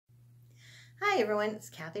Hi everyone, it's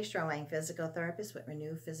Kathy Stromine, physical therapist with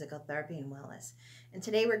ReNu Physical Therapy and Wellness. And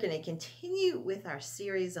today we're going to continue with our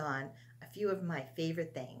series on a few of my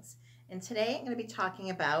favorite things. And today I'm going to be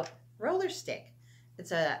talking about roller stick.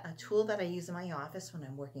 It's a tool that I use in my office when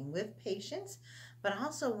I'm working with patients, but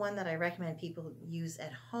also one that I recommend people use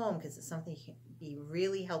at home because it's something that can be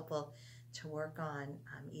really helpful to work on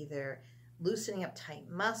either loosening up tight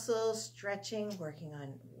muscles, stretching, working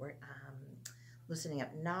on loosening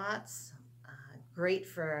up knots. Great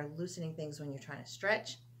for loosening things when you're trying to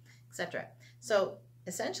stretch, etc. So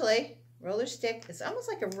essentially, roller stick is almost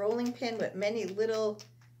like a rolling pin with many little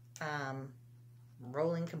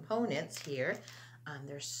rolling components here.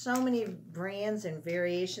 There's so many brands and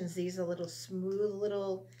variations. These are little smooth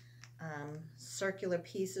little circular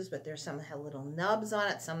pieces, but there's some that have little nubs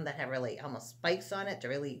on it, some that have really almost spikes on it to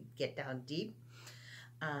really get down deep.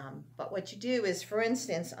 But what you do is, for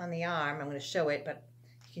instance, on the arm, I'm going to show it, but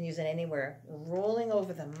you can use it anywhere. Rolling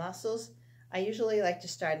over the muscles. I usually like to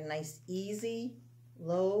start a nice, easy,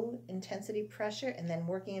 low intensity pressure and then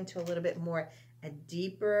working into a little bit more, a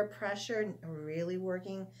deeper pressure, really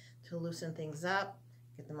working to loosen things up,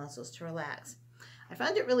 get the muscles to relax. I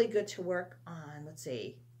find it really good to work on, let's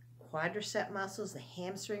say, quadricep muscles, the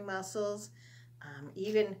hamstring muscles,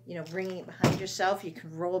 even, bringing it behind yourself. You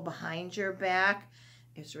can roll behind your back.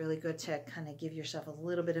 It's really good to kind of give yourself a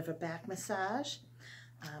little bit of a back massage.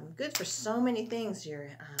 Good for so many things, your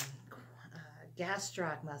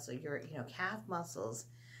gastroc muscle, your calf muscles,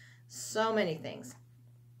 so many things.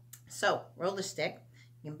 So roller stick,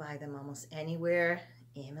 you can buy them almost anywhere,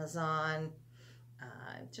 Amazon,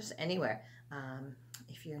 just anywhere.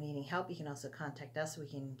 If you're needing help, you can also contact us. We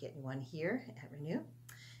can get you one here at ReNu.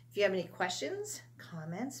 If you have any questions,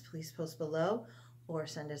 comments, please post below or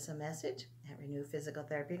send us a message at ReNu Physical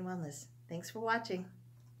Therapy and Wellness. Thanks for watching.